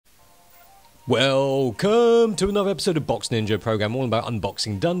Welcome to another episode of Box Ninja, program all about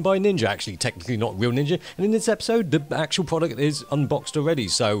unboxing done by Ninja. Actually, technically not real Ninja. And in this episode, the actual product is unboxed already,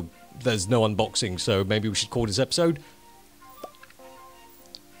 so there's no unboxing. So maybe we should call this episode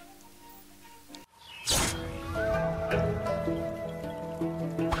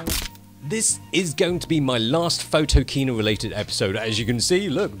This is going to be my last Photokina related episode. As you can see,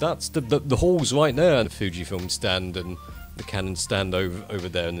 look, that's the halls right there. The Fuji film stand and the Canon stand over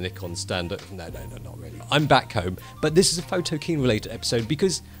there and the Nikon stand. No, not really. I'm back home, but this is a Photokina related episode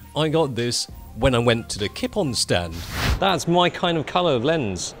because I got this when I went to the Kip-on stand. That's my kind of colour of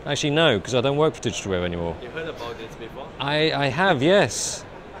lens. Actually, no, because I don't work for Digital Rare anymore. You heard about this before? I have, yes.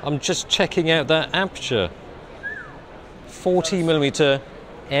 I'm just checking out that aperture. 40mm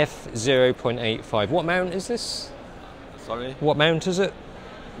f/0.85. What mount is this? Sorry? What mount is it?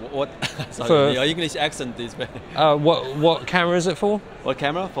 What? Sorry, your English accent is bad. What camera is it for? What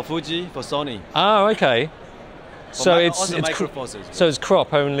camera? For Fuji, for Sony. Oh, okay. So it's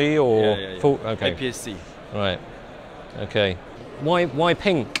crop only, or yeah. full? Okay. APS-C. Right. Okay. Why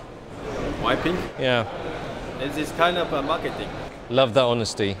pink? Why pink? Yeah. It's this kind of marketing. Love that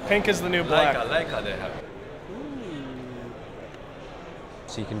honesty. Pink is the new black. Leica they have.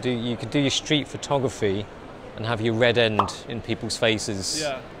 So you can do your street photography and have your red end in people's faces.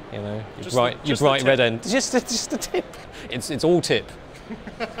 Yeah. You know, your bright red end. Just a tip. It's all tip.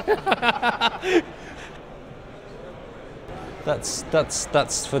 That's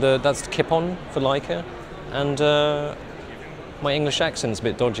the Kip-on for Leica, and my English accent's a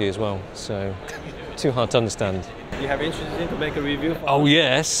bit dodgy as well, so too hard to understand. You have interested to make a review for Oh,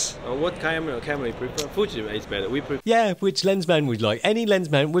 yes. What camera you prefer? Fuji is better. We prefer. Yeah, which lens mount would you like? Any lens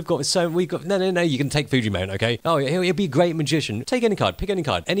mount. We've got no. You can take Fuji mount, okay? Oh, he'll be a great magician. Take any card. Pick any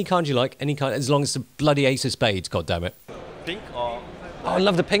card. Any card you like. Any card, as long as it's the bloody ace of spades. God damn it. Pink or? Oh, I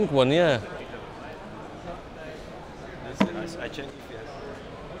love the pink one. Yeah. I changed.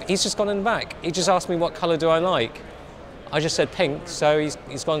 He's just gone in the back. He just asked me what colour do I like. I just said pink, so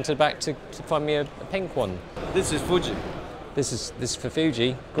he's gone to the back to find me a pink one. This is Fuji. This is for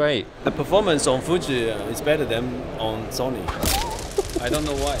Fuji. Great. The performance on Fuji is better than on Sony. I don't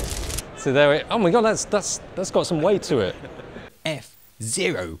know why. So there it. Oh my God, that's got some weight to it.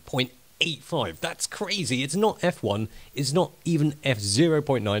 f/0.85. That's crazy. It's not f1. It's not even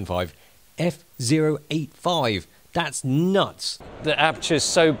f/0.95. f/0.85. That's nuts. The aperture's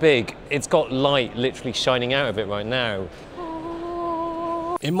so big, it's got light literally shining out of it right now.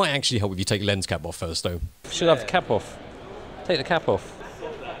 It might actually help if you take the lens cap off first, though. Should have the cap off. Take the cap off.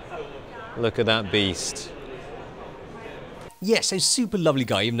 Look at that beast. Yes, a super lovely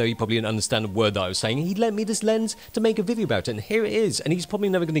guy, even though he probably didn't understand a word that I was saying. He lent me this lens to make a video about it, and here it is. And he's probably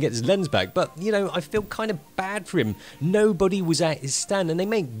never going to get his lens back, but, you know, I feel kind of bad for him. Nobody was at his stand, and they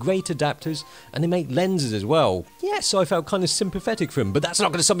make great adapters, and they make lenses as well. Yeah, so I felt kind of sympathetic for him, but that's not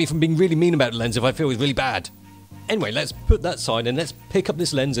going to stop me from being really mean about the lens if I feel it's really bad. Anyway, let's put that aside and let's pick up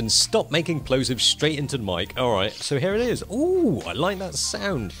this lens and stop making plosives straight into the mic. Alright, so here it is. Ooh, I like that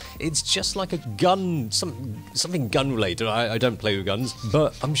sound. It's just like a gun, something gun related. I don't play with guns,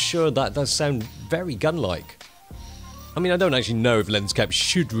 but I'm sure that does sound very gun-like. I mean, I don't actually know if lens caps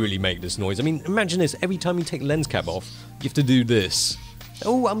should really make this noise. I mean, imagine this, every time you take the lens cap off, you have to do this.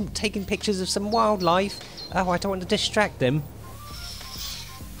 Oh, I'm taking pictures of some wildlife. Oh, I don't want to distract them.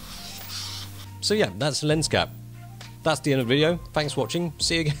 So yeah, that's the lens cap. That's the end of the video. Thanks for watching.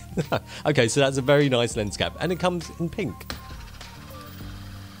 See you again. Okay, so that's a very nice lens cap, and it comes in pink.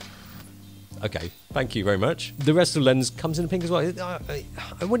 Okay, thank you very much. The rest of the lens comes in pink as well. I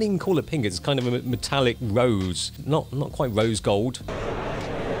wouldn't even call it pink. It's kind of a metallic rose, not quite rose gold.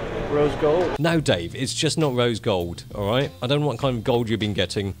 Rose gold? No, Dave, it's just not rose gold. All right. I don't know what kind of gold you've been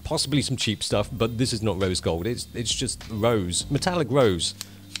getting. Possibly some cheap stuff, but this is not rose gold. It's just rose, metallic rose.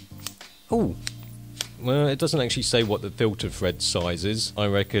 Oh. Well, it doesn't actually say what the filter thread size is. I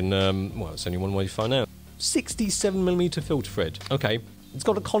reckon, well, it's only one way to find out. 67mm filter thread. Okay. It's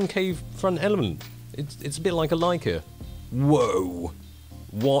got a concave front element. It's a bit like a Leica. Whoa.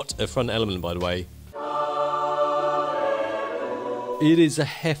 What a front element, by the way. It is a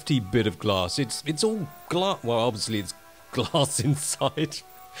hefty bit of glass. It's all glass. Well, obviously it's glass inside.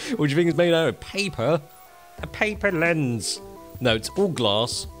 What do you think it's made out of? Paper? A paper lens. No, it's all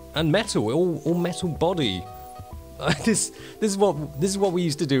glass. And metal, all metal body. This is what we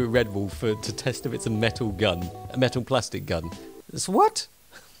used to do at Red Wolf to test if it's a metal gun, a metal plastic gun. It's what?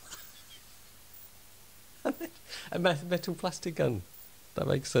 A metal plastic gun. That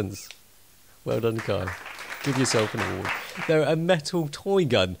makes sense. Well done, Kai. Give yourself an award. No, a metal toy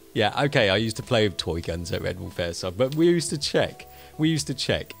gun. Yeah, okay, I used to play with toy guns at Red Wolf Airsoft, but we used to check We used to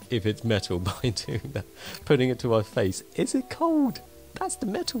check if it's metal by doing that, putting it to our face. Is it cold? That's the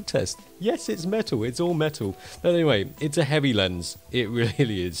metal test. Yes, it's metal. It's all metal. But anyway, it's a heavy lens. It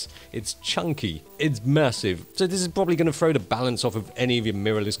really is. It's chunky. It's massive. So this is probably going to throw the balance off of any of your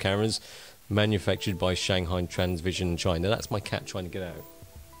mirrorless cameras manufactured by Shanghai Transvision China. That's my cat trying to get out.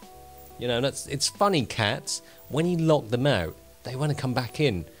 You know, it's funny, cats. When you lock them out, they want to come back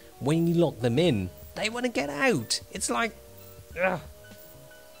in. When you lock them in, they want to get out. It's like, ugh.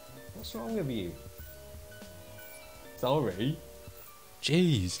 What's wrong with you? Sorry.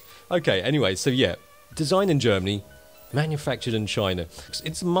 Jeez. Okay, anyway, so yeah, designed in Germany, manufactured in China.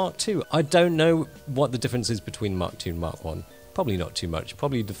 It's a Mark II. I don't know what the difference is between Mark II and Mark I. Probably not too much.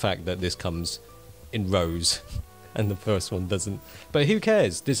 Probably the fact that this comes in rows and the first one doesn't. But who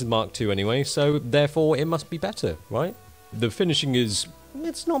cares? This is Mark II anyway, so therefore it must be better, right? The finishing is...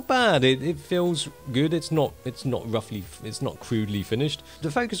 it's not bad. It feels good. It's not roughly. It's not crudely finished.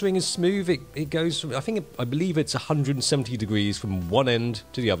 The focus ring is smooth. It goes from, I believe it's 170 degrees from one end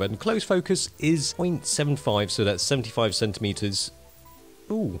to the other. And close focus is 0.75, so that's 75 centimeters.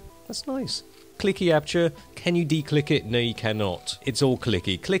 Ooh, that's nice. Clicky aperture. Can you declick it? No, you cannot. It's all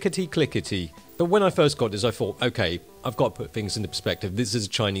clicky. Clickety clickety. But when I first got this, I thought, okay, I've got to put things into perspective. This is a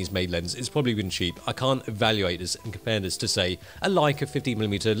Chinese-made lens. It's probably been cheap. I can't evaluate this and compare this to, say, a Leica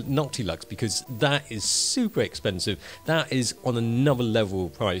 50mm Noctilux, because that is super expensive. That is on another level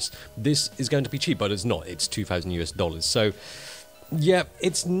of price. This is going to be cheap, but it's not. It's $2,000 US. So, yeah,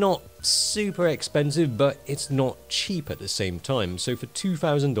 it's not super expensive, but it's not cheap at the same time. So for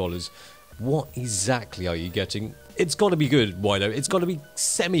 $2,000, what exactly are you getting? It's got to be good wide open. It's got to be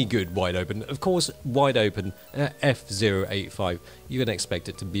semi-good wide open. Of course, wide open at f/0.85, you're going to expect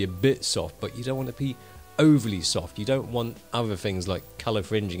it to be a bit soft, but you don't want it to be overly soft. You don't want other things like colour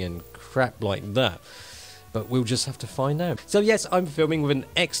fringing and crap like that. But we'll just have to find out. So yes, I'm filming with an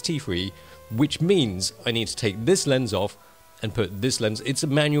X-T3, which means I need to take this lens off and put this lens. It's a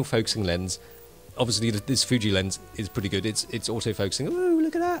manual focusing lens. Obviously, this Fuji lens is pretty good. It's auto-focusing. Ooh,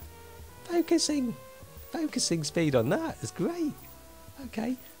 look at that. Focusing speed on that is great.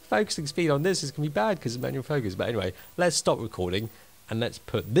 Okay, focusing speed on this is going to be bad because of manual focus. But anyway, let's stop recording and let's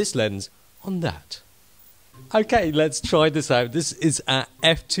put this lens on that. Okay, let's try this out. This is at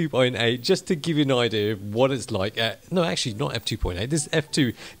f2.8, just to give you an idea of what it's like at... No, actually, not f2.8. This is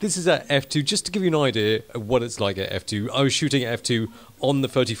f2. This is at f2, just to give you an idea of what it's like at f2. I was shooting at f2 on the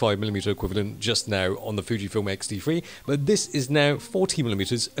 35mm equivalent just now on the Fujifilm X-T3, but this is now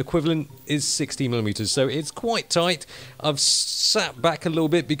 40mm. Equivalent is 60mm, so it's quite tight. I've sat back a little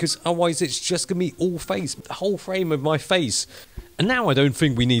bit because otherwise it's just going to be all face, the whole frame of my face. And now I don't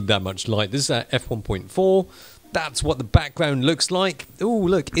think we need that much light. This is at f1.4. That's what the background looks like. Oh,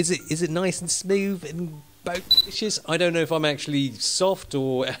 look, is it nice and smooth and bokeh-licious? I don't know if I'm actually soft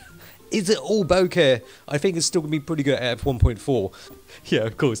or... Is it all bokeh? I think it's still going to be pretty good at f1.4. Yeah,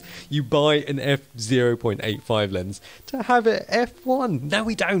 of course. You buy an f0.85 lens to have it at f1. No,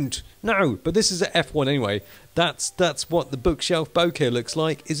 we don't. No, but this is at f1 anyway. That's what the bookshelf bokeh looks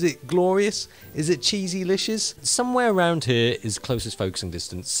like. Is it glorious? Is it cheesy-licious? Somewhere around here is closest focusing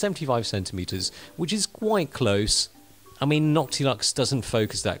distance, 75 centimeters, which is quite close. I mean, Noctilux doesn't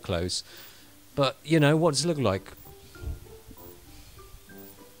focus that close. But, you know, what does it look like?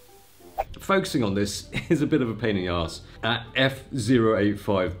 Focusing on this is a bit of a pain in the ass. At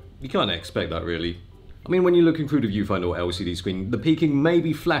f0.85, you can't expect that really. I mean, when you're looking through the viewfinder or LCD screen, the peaking may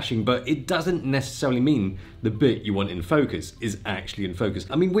be flashing, but it doesn't necessarily mean the bit you want in focus is actually in focus.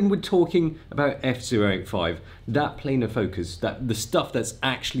 I mean, when we're talking about f0.85, that plane of focus, that the stuff that's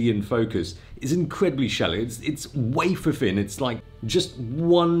actually in focus is incredibly shallow. It's wafer thin. It's like just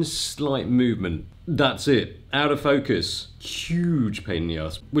one slight movement. That's it. Out of focus. Huge pain in the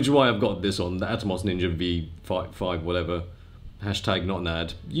ass. Which is why I've got this on, the Atomos Ninja V5 whatever. Hashtag not an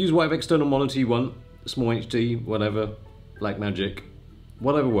ad. Use whatever external monitor you want. Small HD, whatever. Blackmagic.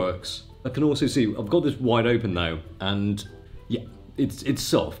 Whatever works. I can also see, I've got this wide open now, and yeah, it's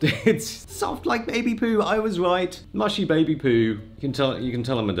soft. It's soft like baby poo. I was right. Mushy baby poo. You can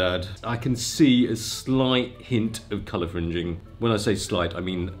tell I'm a dad. I can see a slight hint of colour fringing. When I say slight, I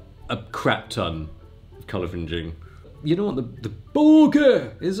mean a crap ton of colour fringing. You know what, the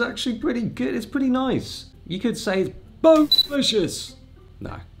BOKEH is actually pretty good. It's pretty nice. You could say it's delicious.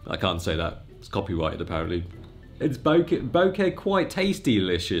 No, I can't say that. It's copyrighted apparently. It's bokeh quite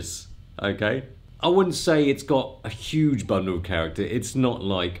tasty-licious. Okay? I wouldn't say it's got a huge bundle of character. It's not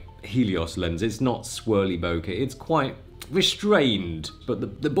like Helios lens. It's not swirly bokeh. It's quite restrained.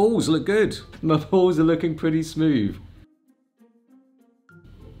 But the balls look good. My balls are looking pretty smooth.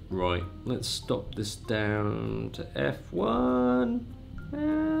 Right, let's stop this down to F1.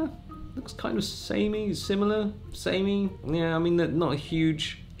 Looks kind of samey, similar, samey. Yeah, I mean, not a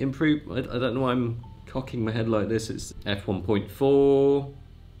huge improvement. I don't know why I'm cocking my head like this. It's F1.4,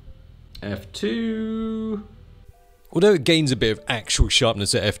 F2. Although it gains a bit of actual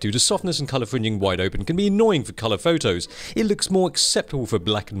sharpness at f2, the softness and colour fringing wide open can be annoying for colour photos. It looks more acceptable for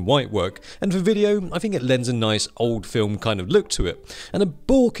black and white work, and for video, I think it lends a nice old film kind of look to it. And a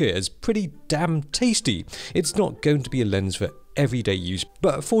BOKEH is pretty damn tasty. It's not going to be a lens for everyday use,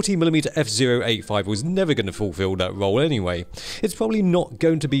 but a 40mm f/0.85 was never going to fulfill that role anyway. It's probably not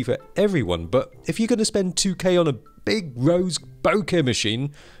going to be for everyone, but if you're going to spend 2k on a big rose BOKEH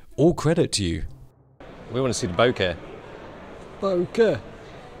machine, all credit to you. We want to see the BOKEH. BOKEH.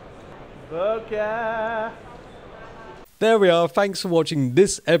 BOKEH. There we are. Thanks for watching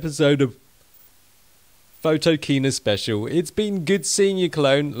this episode of Photo Keener Special. It's been good seeing you,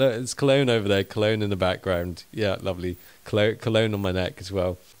 Cologne. Look, it's Cologne over there. Cologne in the background. Yeah, lovely. Cologne on my neck as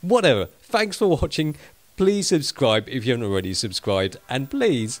well. Whatever. Thanks for watching. Please subscribe if you haven't already subscribed. And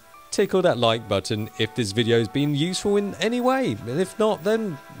please tickle that like button if this video has been useful in any way. And if not,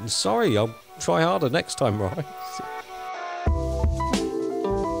 then sorry. I'll try harder next time, right?